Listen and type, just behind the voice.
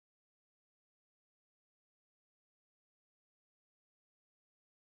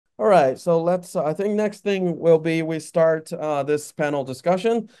All right, so let's, I think next thing will be we start this panel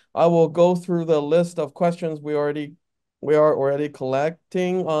discussion. I will go through the list of questions we are already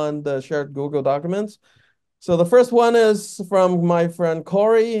collecting on the shared Google documents. So the first one is from my friend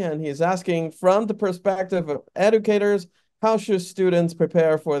Corey, and he's asking, from the perspective of educators, how should students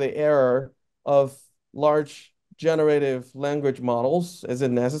prepare for the error of large generative language models? Is it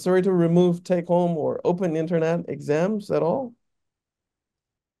necessary to remove take-home or open internet exams at all?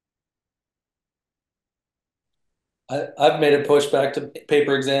 I've made a push back to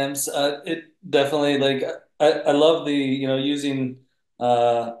paper exams. It definitely like I love the using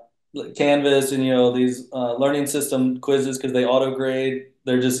uh, Canvas and these learning system quizzes because they auto grade.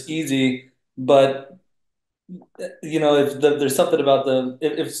 They're just easy, but if there's something about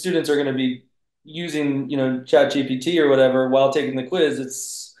if students are going to be using Chat GPT or whatever while taking the quiz,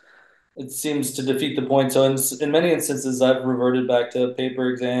 it seems to defeat the point. So in many instances, I've reverted back to paper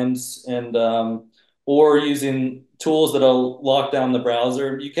exams and or using tools that'll lock down the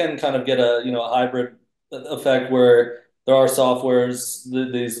browser. You can kind of get a hybrid effect where there are softwares,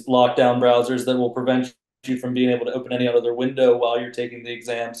 these lockdown browsers that will prevent you from being able to open any other window while you're taking the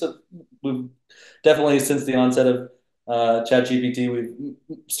exam. So we've definitely since the onset of ChatGPT, we've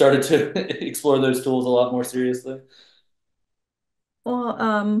started to explore those tools a lot more seriously. Well,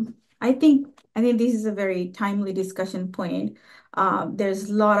 I think this is a very timely discussion point. There's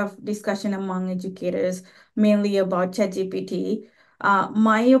a lot of discussion among educators, mainly about ChatGPT.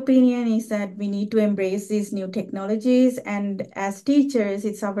 My opinion is that we need to embrace these new technologies, and as teachers,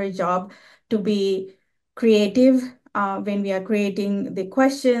 it's our job to be creative when we are creating the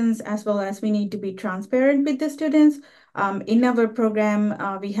questions, as well as we need to be transparent with the students. In our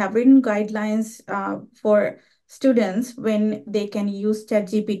program, we have written guidelines for students when they can use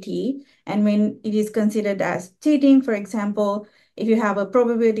ChatGPT and when it is considered as cheating. For example, if you have a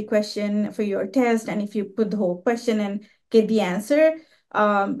probability question for your test and if you put the whole question and get the answer,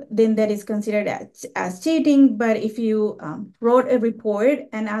 then that is considered as cheating. But if you wrote a report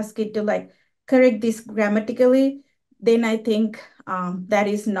and ask it to like correct this grammatically, then I think that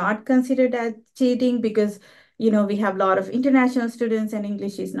is not considered as cheating because we have a lot of international students and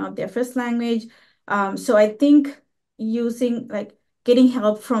English is not their first language. So I think using like getting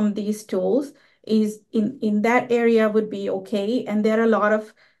help from these tools is in that area would be okay. And there are a lot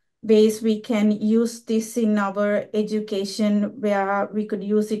of ways we can use this in our education where we could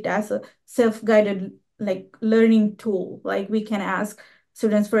use it as a self-guided like learning tool. Like we can ask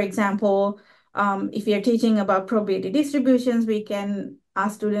students, for example, if we are teaching about probability distributions, we can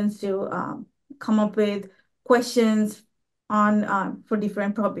ask students to come up with questions on for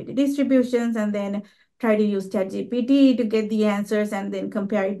different probability distributions and then try to use ChatGPT to get the answers and then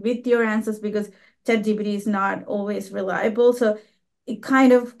compare it with your answers because ChatGPT is not always reliable. So it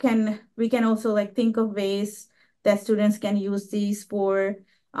kind of we can also like think of ways that students can use these for,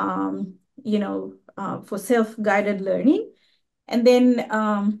 for self-guided learning. And then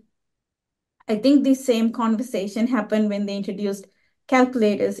I think this same conversation happened when they introduced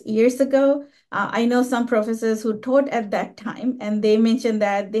calculators years ago. I know some professors who taught at that time, and they mentioned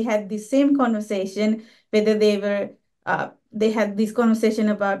that they had the same conversation, whether they had this conversation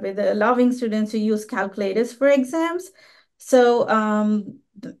about whether allowing students to use calculators for exams. So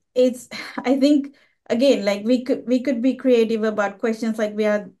it's, I think, again, like we could be creative about questions like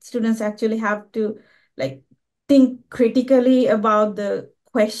where students actually have to like think critically about the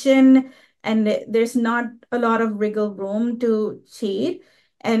question and there's not a lot of wiggle room to cheat.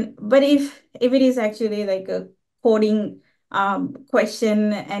 And but if it is actually like a coding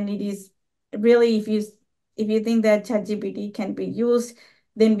question and it is really if you think that ChatGPT can be used,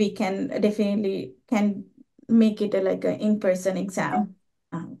 then we can definitely can make it like an in-person exam.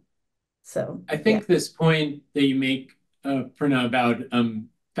 Um, so I yeah. think this point that you make, Purna, about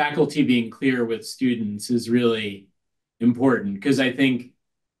faculty being clear with students is really important because I think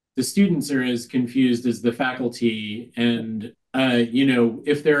the students are as confused as the faculty. And,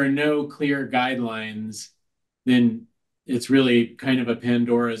 if there are no clear guidelines, then it's really kind of a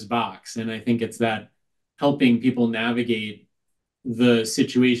Pandora's box. And I think it's that helping people navigate the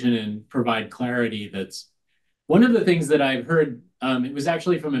situation and provide clarity that's one of the things that I've heard. It was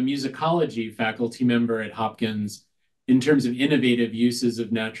actually from a musicology faculty member at Hopkins in terms of innovative uses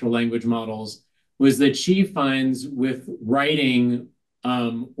of natural language models was that she finds with writing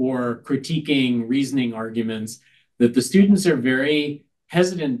or critiquing reasoning arguments that the students are very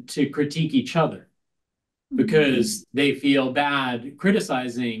hesitant to critique each other because they feel bad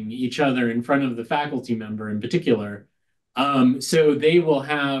criticizing each other in front of the faculty member in particular. So they will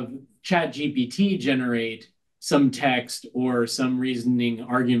have ChatGPT generate some text or some reasoning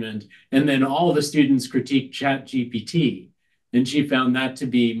argument, and then all the students critique ChatGPT. And she found that to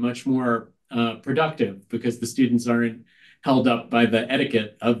be much more productive because the students aren't held up by the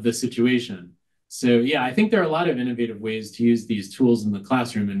etiquette of the situation. So yeah, I think there are a lot of innovative ways to use these tools in the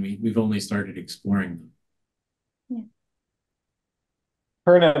classroom, and we've only started exploring them. Yeah.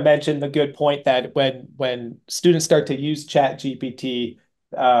 Purna mentioned the good point that when students start to use ChatGPT,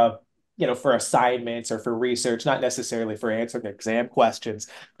 for assignments or for research, not necessarily for answering exam questions,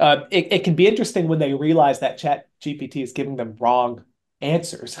 it can be interesting when they realize that ChatGPT is giving them wrong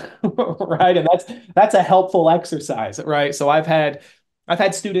answers, right? And that's a helpful exercise, right? So I've had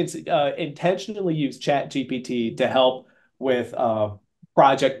students intentionally use ChatGPT to help with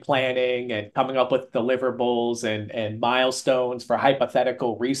project planning and coming up with deliverables and milestones for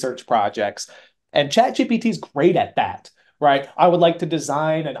hypothetical research projects. And ChatGPT is great at that, right? I would like to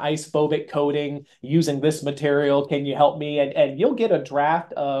design an ice-phobic coating using this material. Can you help me? And you'll get a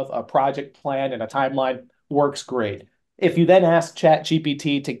draft of a project plan and a timeline. Works great. If you then ask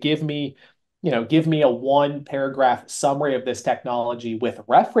ChatGPT to give me a one paragraph summary of this technology with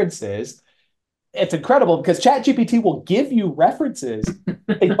references, it's incredible because ChatGPT will give you references.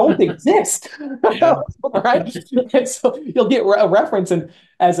 They don't exist. Yeah. Right? And so you'll get a reference, and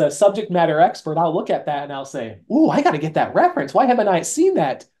as a subject matter expert, I'll look at that and I'll say, "Ooh, I got to get that reference. Why haven't I seen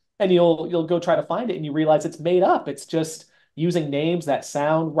that?" And you'll go try to find it, and you realize it's made up. It's just using names that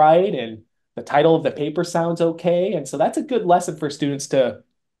sound right, and the title of the paper sounds okay. And so that's a good lesson for students to,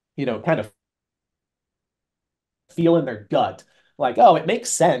 kind of feel in their gut, like, oh, it makes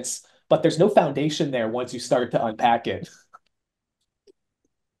sense, but there's no foundation there once you start to unpack it.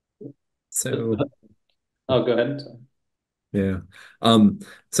 So Oh, go ahead. yeah.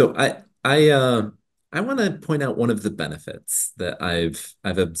 So I want to point out one of the benefits that I've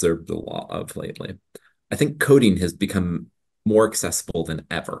observed a lot of lately. I think coding has become more accessible than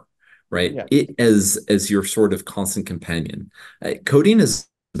ever, right? Yeah. It as your sort of constant companion. Coding is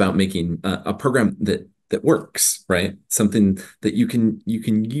about making a program that works, right? Something that you can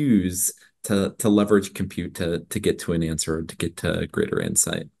use to leverage compute to get to an answer, to get to greater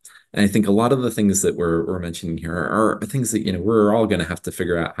insight. And I think a lot of the things that we're mentioning here are things that we're all going to have to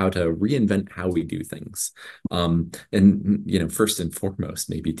figure out how to reinvent how we do things. And first and foremost,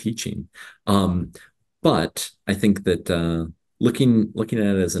 maybe teaching. But I think that looking at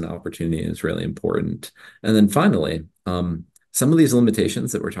it as an opportunity is really important. And then finally, some of these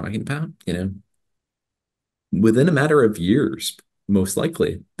limitations that we're talking about, within a matter of years, most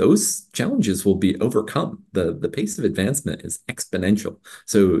likely, those challenges will be overcome. The pace of advancement is exponential.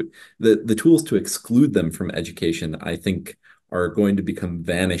 So the tools to exclude them from education, I think, are going to become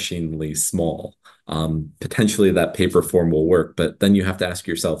vanishingly small. Potentially that paper form will work, but then you have to ask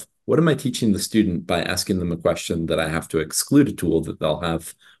yourself, what am I teaching the student by asking them a question that I have to exclude a tool that they'll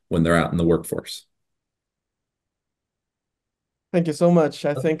have when they're out in the workforce? Thank you so much.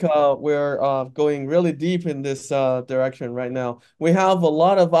 I think we're going really deep in this direction right now. We have a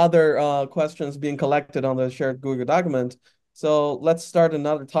lot of other questions being collected on the shared Google document. So let's start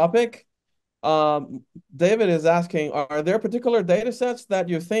another topic. David is asking, are there particular data sets that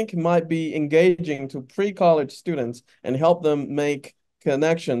you think might be engaging to pre-college students and help them make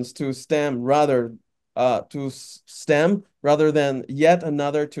connections to STEM rather than yet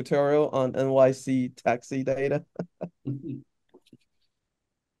another tutorial on NYC taxi data?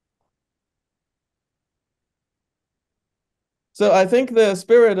 So I think the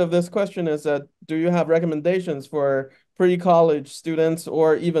spirit of this question is that do you have recommendations for pre-college students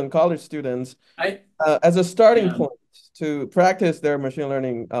or even college students as a starting point to practice their machine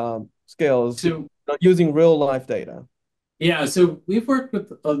learning skills using real life data? Yeah, so we've worked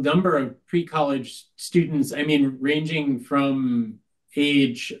with a number of pre-college students, ranging from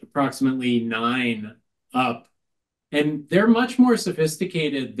age approximately 9 up, and they're much more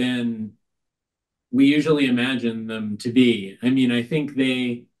sophisticated than we usually imagine them to be. I think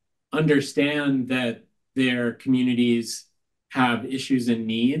they understand that their communities have issues and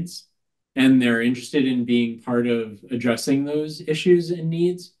needs, and they're interested in being part of addressing those issues and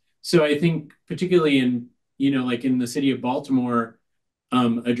needs. So I think particularly in, like in the city of Baltimore,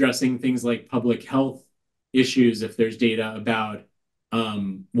 addressing things like public health issues, if there's data about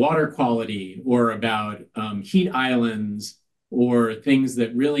water quality or about heat islands, or things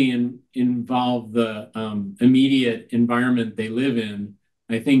that really involve the immediate environment they live in,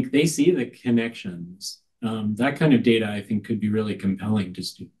 I think they see the connections. That kind of data, I think, could be really compelling to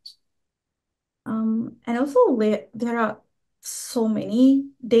students. And also, there are so many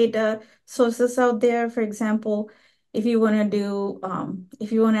data sources out there. For example, if you want to do,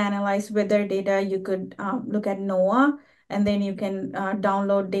 if you want to analyze weather data, you could look at NOAA, and then you can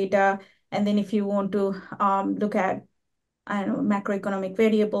download data. And then if you want to look at, I don't know, macroeconomic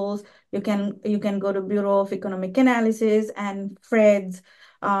variables, you can go to Bureau of Economic Analysis and Freds.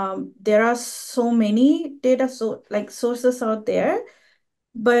 There are so many data sources out there,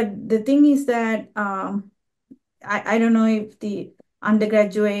 but the thing is that I don't know if the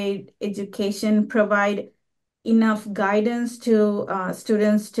undergraduate education provide enough guidance to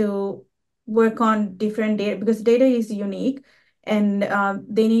students to work on different data, because data is unique, and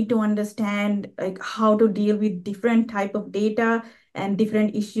they need to understand like how to deal with different type of data and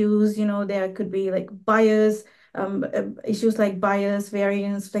different issues. There could be like bias, issues like bias,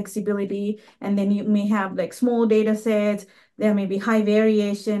 variance, flexibility, and then you may have like small data sets. There may be high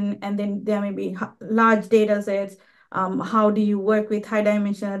variation, and then there may be large data sets. How do you work with high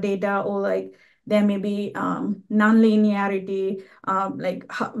dimensional data, or like there may be non-linearity,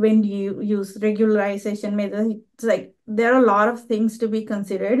 when do you use regularization methods? It's like there are a lot of things to be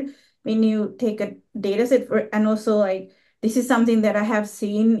considered when you take a data set and also like this is something that I have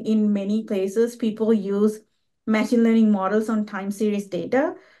seen in many places. People use machine learning models on time series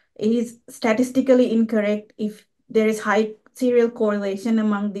data. It is statistically incorrect if there is high serial correlation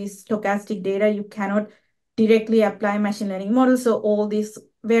among these stochastic data. You cannot directly apply machine learning models. So all these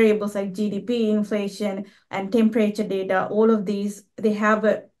variables like GDP, inflation, and temperature data, all of these, they have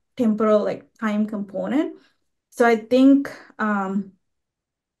a temporal like time component. So I think,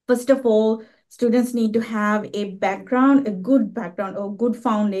 first of all, students need to have a background, a good background or good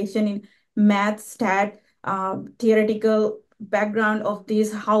foundation in math, stat, theoretical background of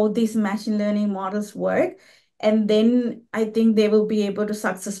this, how these machine learning models work. And then I think they will be able to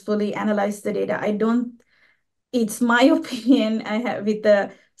successfully analyze the data. It's my opinion. I have with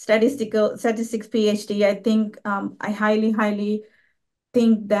the statistics PhD. I think I highly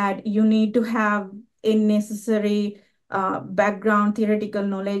think that you need to have a necessary background theoretical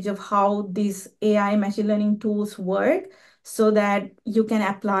knowledge of how these AI machine learning tools work, so that you can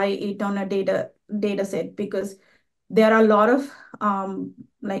apply it on a data set, because there are a lot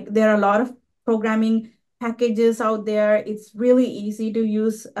of programming packages out there. It's really easy to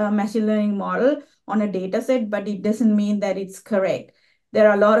use a machine learning model on a data set, but it doesn't mean that it's correct. There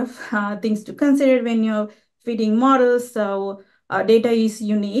are a lot of things to consider when you're fitting models. So data is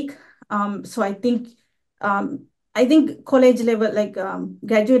unique. So I think college level, like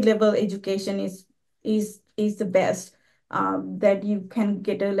graduate level education is the best, that you can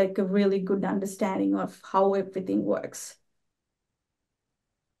get a really good understanding of how everything works.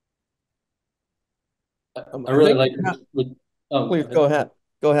 I really like Please go ahead.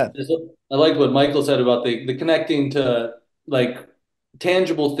 Go ahead. I like what Michael said about the connecting to like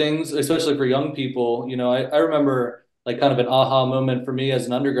tangible things, especially for young people. I remember like kind of an aha moment for me as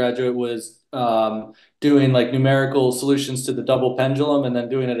an undergraduate was doing like numerical solutions to the double pendulum and then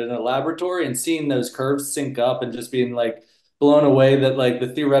doing it in a laboratory and seeing those curves sync up and just being like blown away that like the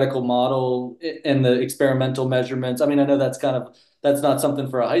theoretical model and the experimental measurements. I mean, I know that's not something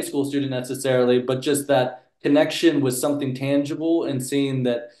for a high school student necessarily, but just that connection with something tangible and seeing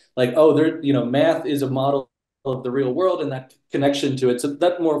that like, oh, math is a model of the real world and that connection to it. So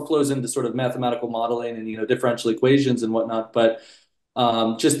that more flows into sort of mathematical modeling and, differential equations and whatnot. But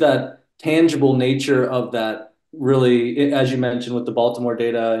just that tangible nature of that really, as you mentioned with the Baltimore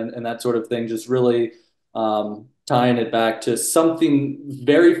data and that sort of thing, just really tying it back to something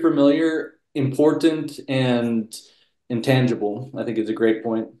very familiar, important, and intangible, I think is a great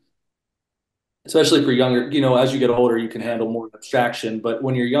point. Especially for younger, as you get older, you can handle more abstraction. But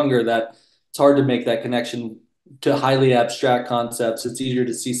when you're younger, it's hard to make that connection to highly abstract concepts. It's easier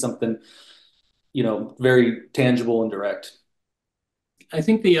to see something, very tangible and direct. I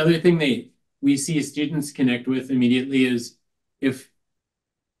think the other thing we see students connect with immediately is if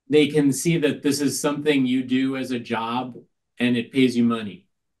they can see that this is something you do as a job and it pays you money.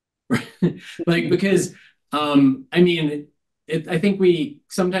 Because I mean, I think we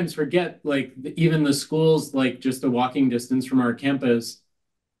sometimes forget, like even the schools, like just a walking distance from our campus,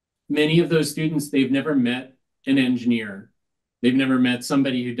 many of those students, they've never met an engineer. They've never met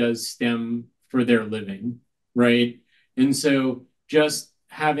somebody who does STEM for their living, right? And so just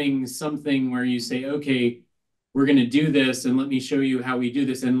having something where you say, okay, we're going to do this and let me show you how we do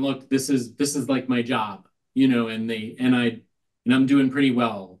this. And look, this is like my job, and I'm doing pretty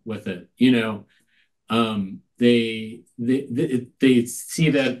well with it, they see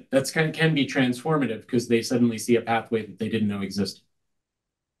that can be transformative because they suddenly see a pathway that they didn't know existed.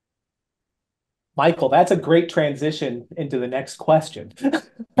 Michael, that's a great transition into the next question.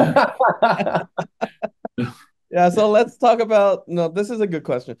 Yeah, so let's talk about, no, this is a good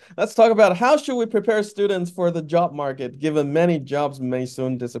question. Let's talk about how should we prepare students for the job market, given many jobs may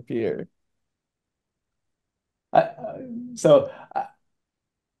soon disappear. Uh, so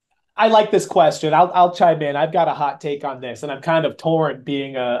I like this question. I'll chime in. I've got a hot take on this, and I'm kind of torn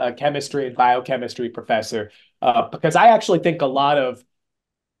being a chemistry and biochemistry professor because I actually think uh,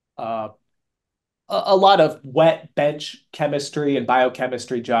 a lot of wet bench chemistry and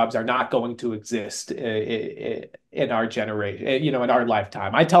biochemistry jobs are not going to exist in our generation, in our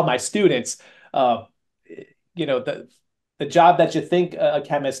lifetime. I tell my students, uh, the job that you think a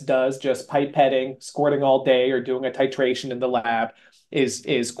chemist does, just pipetting, squirting all day, or doing a titration in the lab,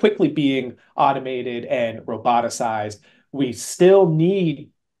 is quickly being automated and roboticized. We still need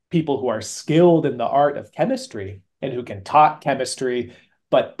people who are skilled in the art of chemistry and who can talk chemistry,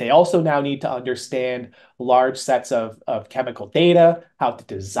 but they also now need to understand large sets of chemical data, how to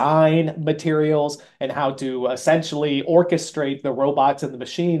design materials, and how to essentially orchestrate the robots and the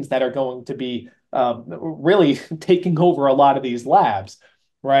machines that are going to be really taking over a lot of these labs,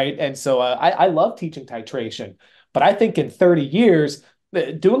 right? And so I love teaching titration, but I think in 30 years,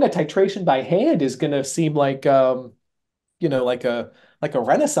 doing a titration by hand is going to seem like like a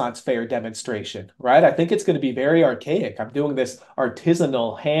Renaissance fair demonstration, right? I think it's going to be very archaic. I'm doing this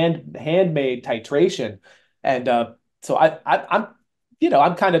artisanal handmade titration, and so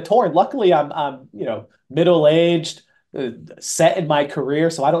I'm kind of torn. Luckily, I'm middle aged, set in my career,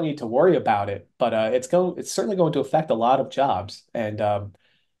 so I don't need to worry about it. But it's certainly going to affect a lot of jobs, and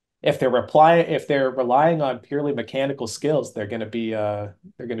if they're relying on purely mechanical skills, they're going to be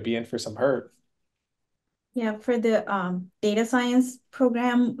in for some hurt. Yeah, for the data science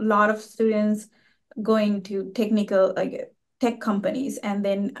program, a lot of students going to technical, like tech companies, and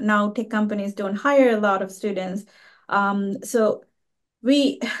then now tech companies don't hire a lot of students. So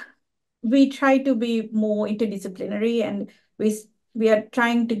we we try to be more interdisciplinary, and we are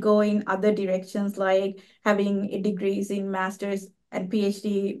trying to go in other directions, like having degrees in master's and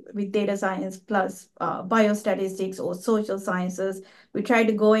PhD with data science plus biostatistics or social sciences. We try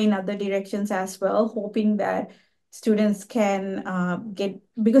to go in other directions as well, hoping that students can get,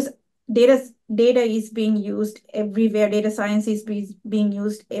 because data is being used everywhere. Data science is being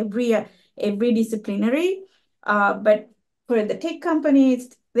used every disciplinary, but for the tech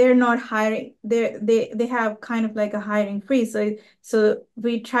companies, they're not hiring. They have kind of like a hiring freeze. So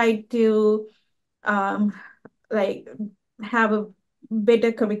we try to um like have a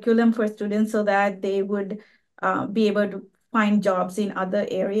better curriculum for students so that they would be able to find jobs in other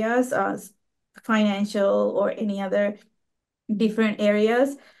areas, financial or any other different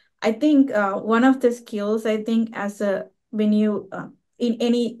areas. I think one of the skills, I think, as a when you in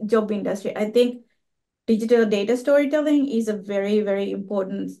any job industry, I think digital data storytelling is a very, very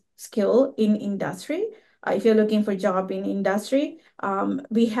important skill in industry. If you're looking for job in industry,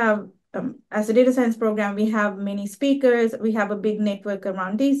 we have, as a data science program, we have many speakers. We have a big network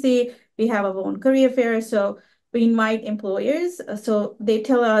around DC. We have our own career fair. So we invite employers. So they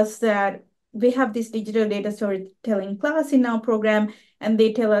tell us that we have this digital data storytelling class in our program, and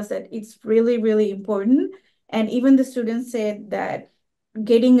they tell us that it's really, really important. And even the students said that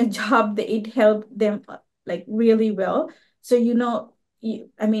getting a job, that it helped them like really well. So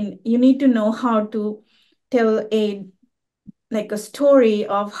I mean, you need to know how to tell a story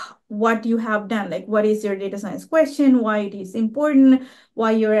of what you have done, like what is your data science question, why it is important,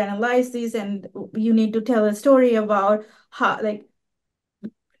 why you analyze this, and you need to tell a story about how, like,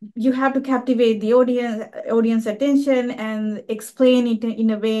 you have to captivate the audience attention and explain it in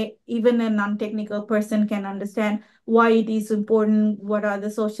a way even a non-technical person can understand why it is important, what are the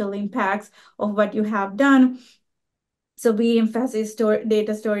social impacts of what you have done. So we emphasize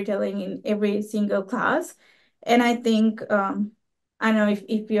data storytelling in every single class. And I think, I don't know,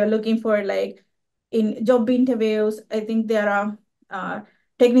 if you're looking for like in job interviews, I think there are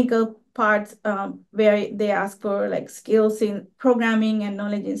technical parts where they ask for like skills in programming and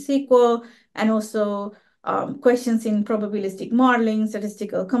knowledge in SQL, and also questions in probabilistic modeling,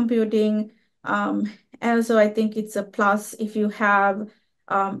 statistical computing. And also I think it's a plus if you have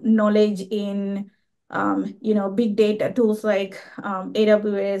knowledge in big data tools like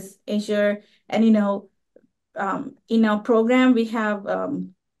AWS, Azure, and in our program we have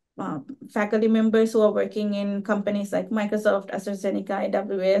faculty members who are working in companies like Microsoft, AstraZeneca,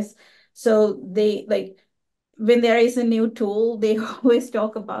 AWS. So they like when there is a new tool, they always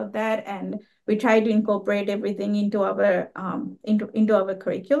talk about that, and we try to incorporate everything into our into our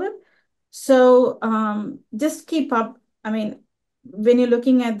curriculum. So just keep up. I mean, when you're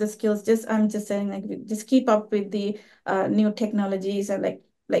looking at the skills, I'm just saying like just keep up with the new technologies, and like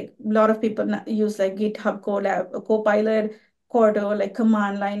like a lot of people use like GitHub Copilot, Cordo, like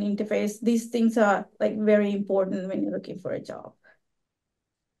command line interface. These things are like very important when you're looking for a job.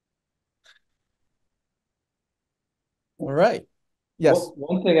 All right. Yes.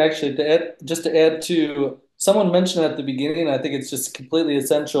 One thing actually to add to someone mentioned at the beginning, I think it's just completely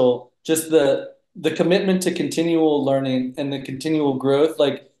essential, just the commitment to continual learning and the continual growth.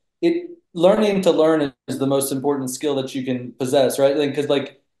 Like learning to learn is the most important skill that you can possess, right? Like, because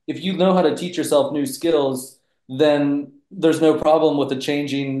like if you know how to teach yourself new skills, then there's no problem with the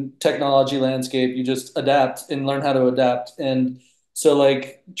changing technology landscape. You just adapt and learn how to adapt. And so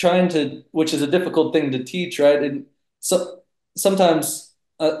like which is a difficult thing to teach, right? And so sometimes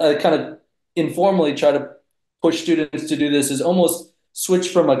I kind of informally try to push students to do this is almost switch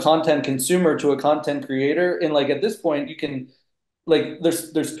from a content consumer to a content creator. And like at this point, you can like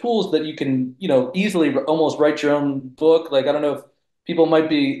there's tools that you can easily almost write your own book. Like I don't know if people might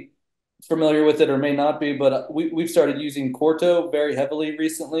be familiar with it or may not be, but we've started using Quarto very heavily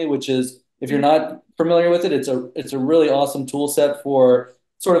recently, which is if you're not familiar with it, it's a really awesome tool set for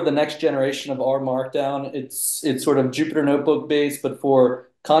sort of the next generation of R Markdown. It's sort of Jupyter Notebook based, but for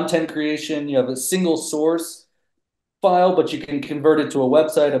content creation, you have a single source file, but you can convert it to a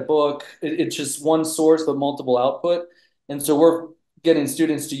website, a book. It's just one source but multiple output. And so we're getting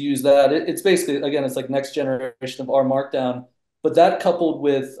students to use that. It's basically, again, it's like next generation of R Markdown, but that coupled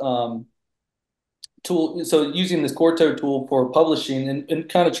with so using this Quarto tool for publishing and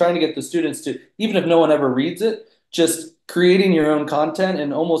kind of trying to get the students to, even if no one ever reads it, just creating your own content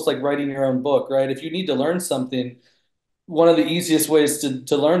and almost like writing your own book, right? If you need to learn something, one of the easiest ways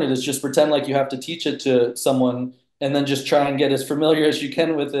to learn it is just pretend like you have to teach it to someone and then just try and get as familiar as you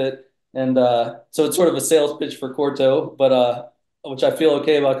can with it. And so it's sort of a sales pitch for Quarto, but which I feel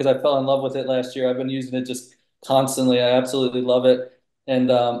okay about because I fell in love with it last year. I've been using it just constantly. I absolutely love it.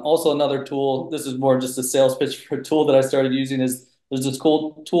 And also another tool, this is more just a sales pitch for a tool that I started using is there's this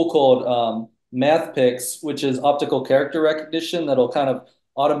cool tool called MathPix, which is optical character recognition that'll kind of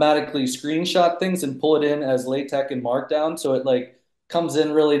automatically screenshot things and pull it in as LaTeX and Markdown. So it like comes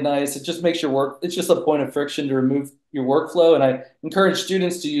in really nice. It just makes your work, it's just a point of friction to remove your workflow. And I encourage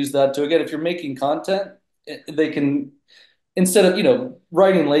students to use that to, again, if you're making content, they can, instead of,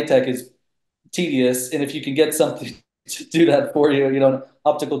 writing LaTeX is tedious. And if you can get something to do that for you,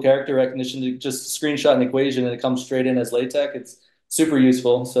 optical character recognition to just screenshot an equation and it comes straight in as LaTeX, it's super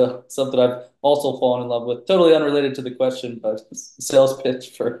useful. So something I've also fallen in love with. Totally unrelated to the question, but sales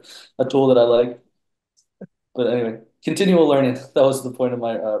pitch for a tool that I like. But anyway, continual learning. That was the point of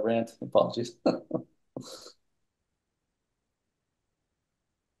my rant. Apologies.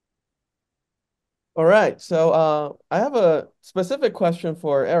 All right. So I have a specific question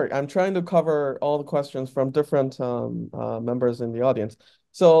for Erik. I'm trying to cover all the questions from different members in the audience.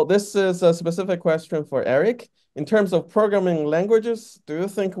 So this is a specific question for Erik. In terms of programming languages, do you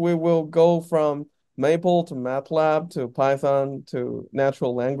think we will go from Maple to MATLAB to Python to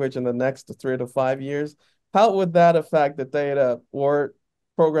natural language in the next 3 to 5 years? How would that affect the data or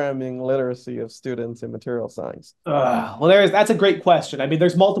programming literacy of students in material science? Well, that's a great question. I mean,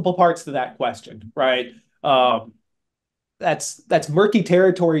 there's multiple parts to that question, right? That's murky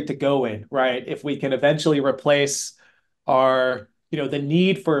territory to go in, right? If we can eventually replace the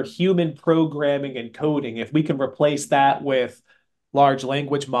need for human programming and coding, if we can replace that with large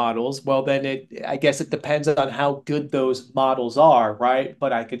language models, well, then I guess it depends on how good those models are, right?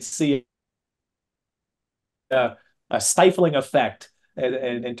 But I could see a stifling effect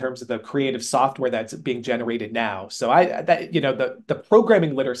in terms of the creative software that's being generated now. So the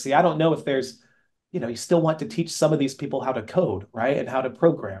programming literacy, I don't know if there's, you still want to teach some of these people how to code, right? And how to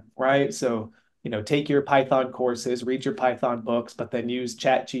program, right? So, take your Python courses, read your Python books, but then use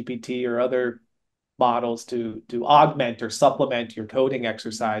ChatGPT or other models to augment or supplement your coding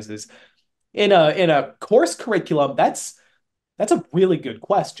exercises. In a course curriculum, that's a really good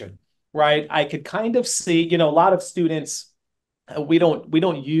question, right? I could kind of see, a lot of students, we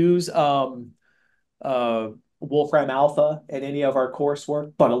don't use Wolfram Alpha in any of our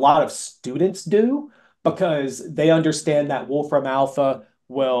coursework, but a lot of students do because they understand that Wolfram Alpha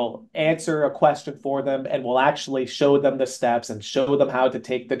will answer a question for them and will actually show them the steps and show them how to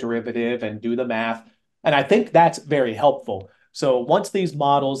take the derivative and do the math. And I think that's very helpful. So once these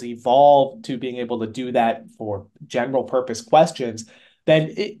models evolve to being able to do that for general purpose questions,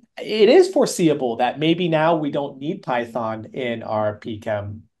 then it is foreseeable that maybe now we don't need Python in our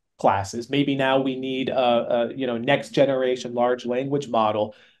PChem classes. Maybe now we need a next generation large language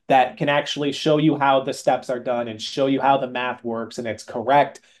model that can actually show you how the steps are done and show you how the math works and it's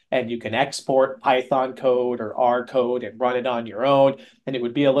correct and you can export Python code or R code and run it on your own, and it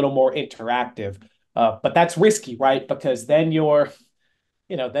would be a little more interactive. But that's risky, right? Because then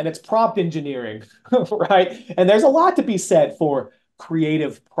then it's prompt engineering, right? And there's a lot to be said for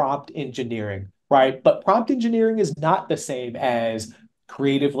creative prompt engineering, right? But prompt engineering is not the same as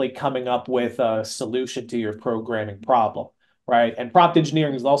creatively coming up with a solution to your programming problem, right? And prompt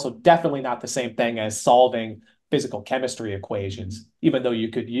engineering is also definitely not the same thing as solving physical chemistry equations, even though you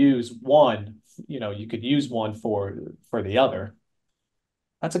could use one, for the other.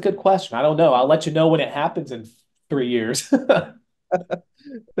 That's a good question. I don't know. I'll let you know when it happens in 3 years.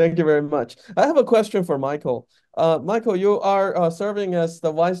 Thank you very much. I have a question for Michael. Michael, you are serving as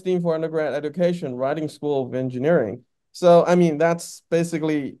the Vice Dean for Undergrad Education, Writing School of Engineering. So, I mean, that's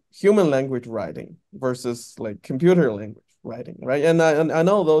basically human language writing versus like computer language writing, right? And I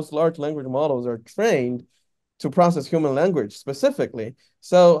know those large language models are trained to process human language specifically.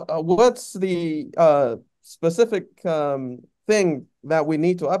 So, what's the specific thing that we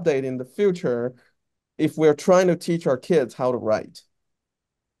need to update in the future if we're trying to teach our kids how to write?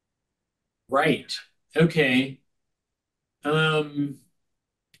 Right. Okay. But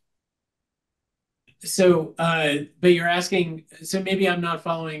you're asking, so maybe I'm not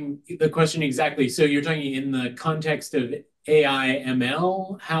following the question exactly. So you're talking in the context of AI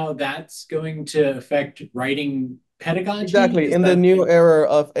ML, how that's going to affect writing pedagogy? Exactly. In the new era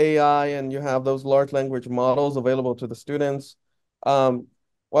of AI, and you have those large language models available to the students.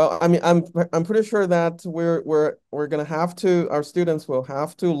 Well, I mean, I'm pretty sure that we're gonna have to, our students will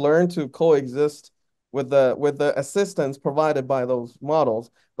have to learn to coexist with the assistance provided by those models.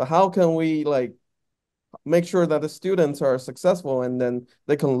 But how can we like make sure that the students are successful and then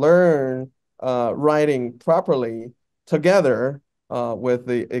they can learn writing properly together with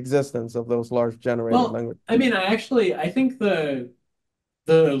the existence of those large generative language? I mean, I think the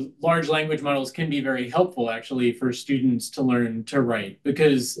large language models can be very helpful actually for students to learn to write,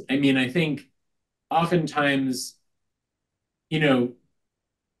 because I mean, I think oftentimes,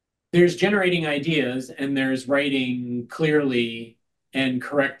 there's generating ideas and there's writing clearly and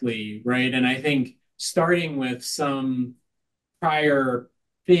correctly, right? And I think starting with some prior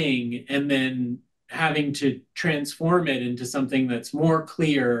thing and then having to transform it into something that's more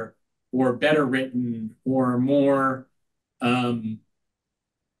clear or better written or more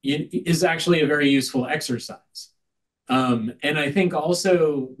is actually a very useful exercise. And I think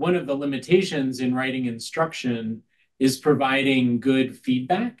also one of the limitations in writing instruction is providing good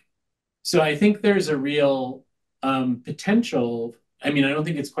feedback. So I think there's a real potential. I mean, I don't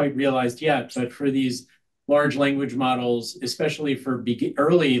think it's quite realized yet, but for these large language models, especially for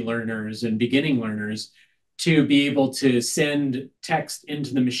early learners and beginning learners, to be able to send text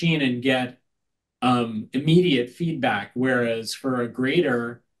into the machine and get immediate feedback. Whereas for a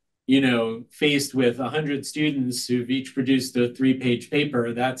grader, faced with 100 students who've each produced a 3-page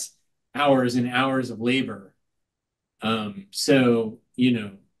paper, that's hours and hours of labor.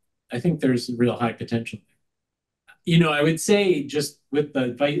 I think there's real high potential. I would say just with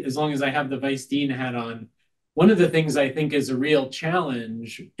as long as I have the Vice Dean hat on, one of the things I think is a real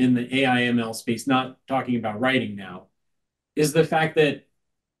challenge in the AI ML space, not talking about writing now, is the fact that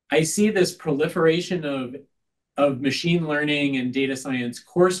I see this proliferation of machine learning and data science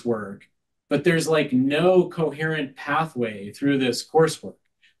coursework, but there's like no coherent pathway through this coursework.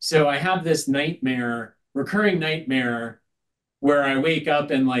 So I have this recurring nightmare, where I wake up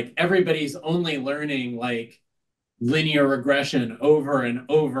and like everybody's only learning like linear regression over and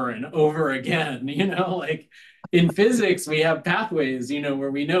over and over again. Like in physics, we have pathways, where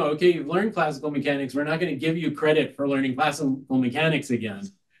we know, okay, you've learned classical mechanics. We're not going to give you credit for learning classical mechanics again.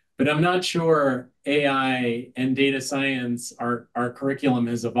 But I'm not sure AI and data science, our curriculum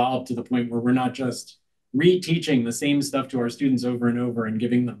has evolved to the point where we're not just reteaching the same stuff to our students over and over and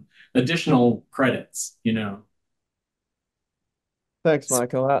giving them additional credits. Thanks,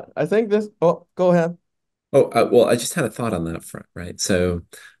 Michael. I think this. Oh, go ahead. Oh, well, I just had a thought on that front, right? So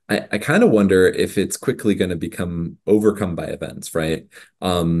I kind of wonder if it's quickly going to become overcome by events, right?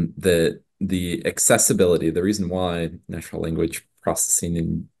 The accessibility, the reason why natural language processing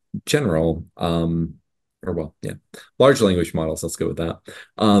in general, large language models, let's go with that,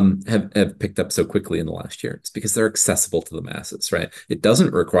 have picked up so quickly in the last year. It's because they're accessible to the masses, right? It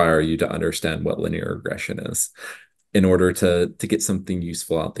doesn't require you to understand what linear regression is in order to get something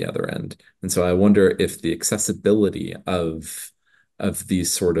useful out the other end. And so I wonder if the accessibility of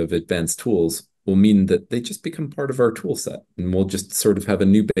these sort of advanced tools will mean that they just become part of our tool set, and we'll just sort of have a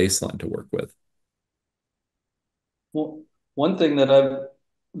new baseline to work with. Well, one thing that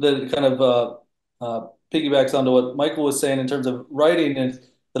kind of piggybacks onto what Michael was saying in terms of writing, and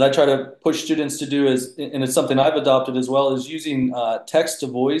that I try to push students to do is, and it's something I've adopted as well, is using text to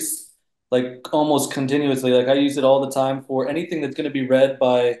voice like almost continuously. Like I use it all the time for anything that's going to be read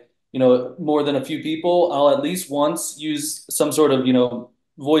by, more than a few people. I'll at least once use some sort of,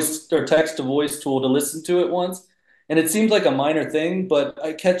 voice or text to voice tool to listen to it once. And it seems like a minor thing, but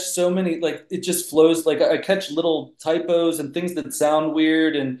I catch so many, like it just flows. Like I catch little typos and things that sound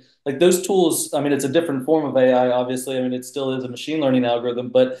weird. And like those tools, I mean, it's a different form of AI, obviously. I mean, it still is a machine learning algorithm,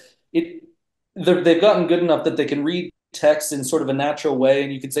 but it they've gotten good enough that they can read text in sort of a natural way,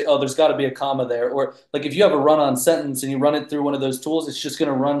 and you can say, oh, there's got to be a comma there. Or like if you have a run-on sentence and you run it through one of those tools, it's just going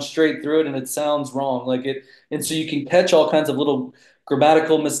to run straight through it and it sounds wrong. And so you can catch all kinds of little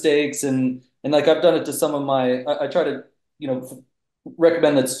grammatical mistakes, and like I've done it to some of my, I try to,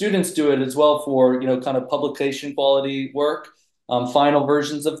 recommend that students do it as well for, kind of publication quality work, final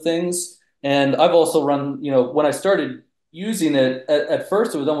versions of things. And I've also run, when I started using it, at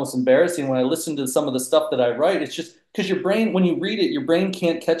first it was almost embarrassing when I listened to some of the stuff that I write. It's just because your brain, when you read it, your brain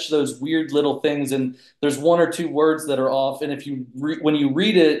can't catch those weird little things. And there's one or two words that are off. And if when you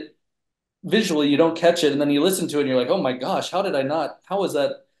read it visually, you don't catch it. And then you listen to it and you're like, oh my gosh, how did I not, how was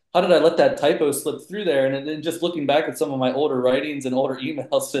that? How did I let that typo slip through there? And then just looking back at some of my older writings and older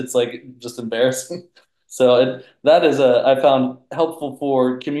emails, it's like just embarrassing. So that is I found helpful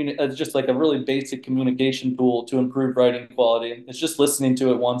for it's just like a really basic communication tool to improve writing quality. It's just listening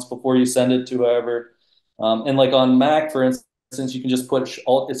to it once before you send it to whoever. And like on Mac, for instance, you can just push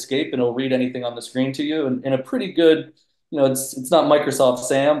Alt Escape and it'll read anything on the screen to you, and in a pretty good, it's not Microsoft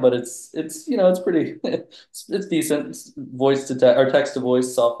SAM, but it's pretty it's decent voice to text or text to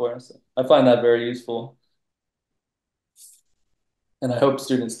voice software. So I find that very useful, and I hope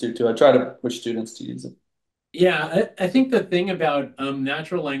students do too. I try to push students to use it. Yeah, I think the thing about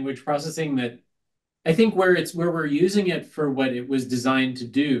natural language processing that I think where we're using it for what it was designed to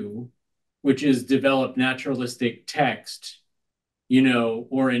do, which is develop naturalistic text,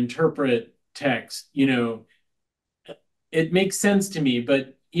 or interpret text, it makes sense to me.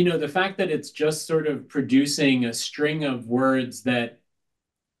 But, the fact that it's just sort of producing a string of words that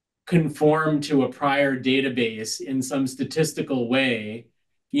conform to a prior database in some statistical way,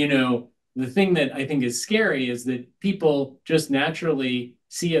 the thing that I think is scary is that people just naturally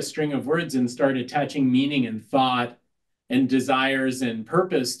see a string of words and start attaching meaning and thought and desires and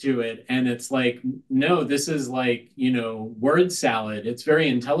purpose to it. And it's like, no, this is like, word salad. It's very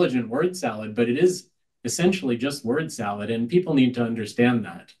intelligent word salad, but it is essentially just word salad. And people need to understand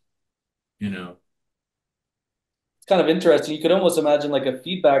that. It's kind of interesting. You could almost imagine like a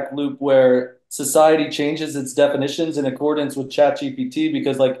feedback loop where society changes its definitions in accordance with ChatGPT,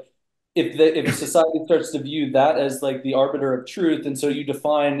 because like if society starts to view that as like the arbiter of truth, and so you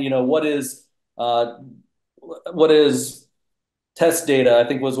define, what is test data, I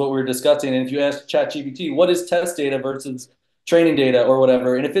think was what we were discussing. And if you ask ChatGPT, what is test data versus training data or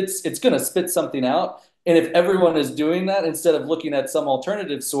whatever, and if it's going to spit something out, and if everyone is doing that instead of looking at some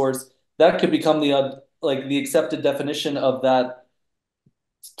alternative source, that could become the accepted definition of that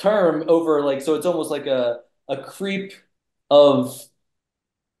term over like, so it's almost like a creep of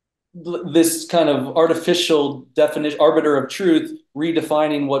this kind of artificial definition, arbiter of truth,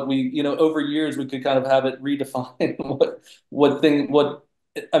 redefining what we, over years we could kind of have it redefine what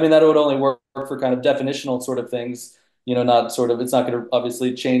I mean, that would only work for kind of definitional sort of things, not sort of, it's not going to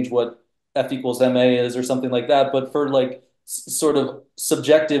obviously change what F equals MA is or something like that, but for like sort of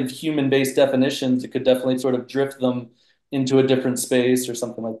subjective human-based definitions, it could definitely sort of drift them into a different space or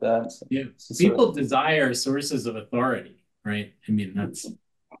something like that. So, yeah, people desire sources of authority, right? I mean,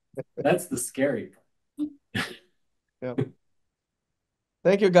 that's the scary part. Yeah.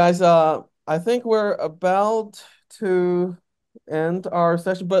 Thank you, guys. I think we're about to end our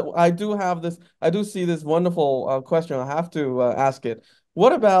session, but I do see this wonderful question. I have to ask it.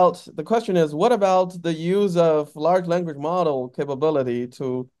 The question is, what about the use of large language model capability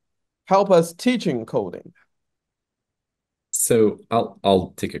to help us teaching coding? So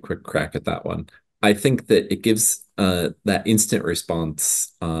I'll take a quick crack at that one. I think that it gives that instant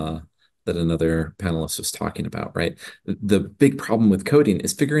response that another panelist was talking about, right? The big problem with coding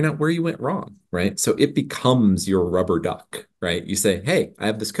is figuring out where you went wrong, right? So it becomes your rubber duck, right? You say, hey, I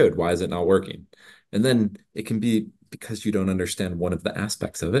have this code. Why is it not working? And then it can be because you don't understand one of the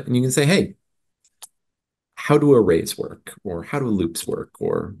aspects of it. And you can say, hey, how do arrays work? Or how do loops work?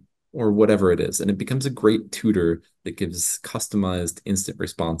 Or whatever it is. And it becomes a great tutor that gives customized instant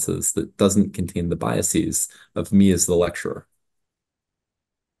responses that doesn't contain the biases of me as the lecturer.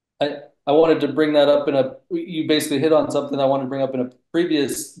 I wanted to bring that up you basically hit on something I wanted to bring up in a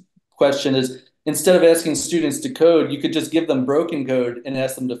previous question, is instead of asking students to code, you could just give them broken code and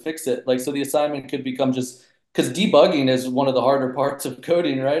ask them to fix it. Like, so the assignment could become just, because debugging is one of the harder parts of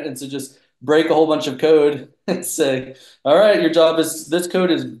coding, right? And so just break a whole bunch of code and say, all right, your job is, this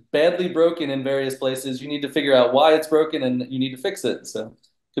code is badly broken in various places. You need to figure out why it's broken and you need to fix it. So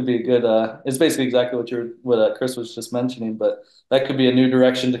could be a good, it's basically exactly what Chris was just mentioning, but that could be a new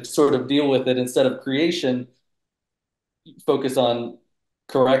direction to sort of deal with it. Instead of creation, focus on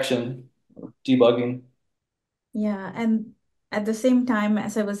correction, debugging. Yeah, and at the same time,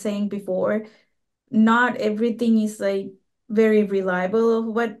 as I was saying before, not everything is like very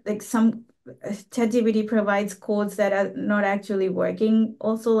reliable. What like some ChatGPT provides codes that are not actually working.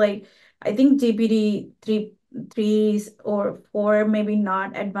 Also, like I think GPT 3 or 4 maybe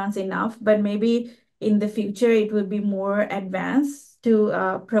not advanced enough, but maybe in the future it will be more advanced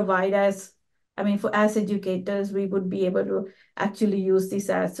to provide us. I mean, for as educators, we would be able to actually use this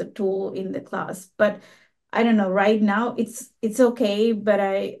as a tool in the class. But I don't know, right now it's okay, but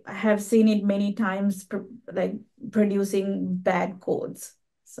I have seen it many times like producing bad codes.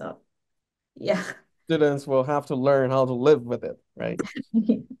 So yeah. Students will have to learn how to live with it, right?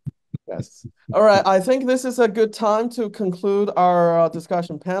 Yes. All right. I think this is a good time to conclude our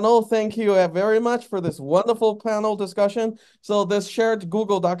discussion panel. Thank you very much for this wonderful panel discussion. So this shared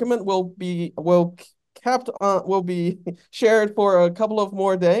Google document will be shared for a couple of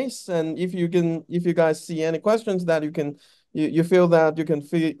more days. And if you guys see any questions that you feel that you can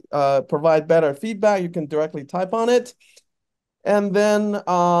provide better feedback, you can directly type on it. And then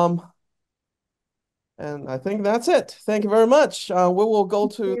and I think that's it. Thank you very much. We will go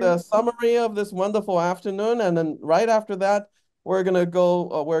to the summary of this wonderful afternoon, and then right after that, we're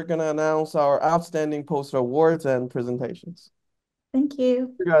gonna announce our outstanding poster awards and presentations. Thank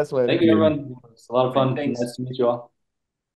you. See you guys later. Thank you, everyone. It's a lot of fun. Thanks. Nice to meet you all.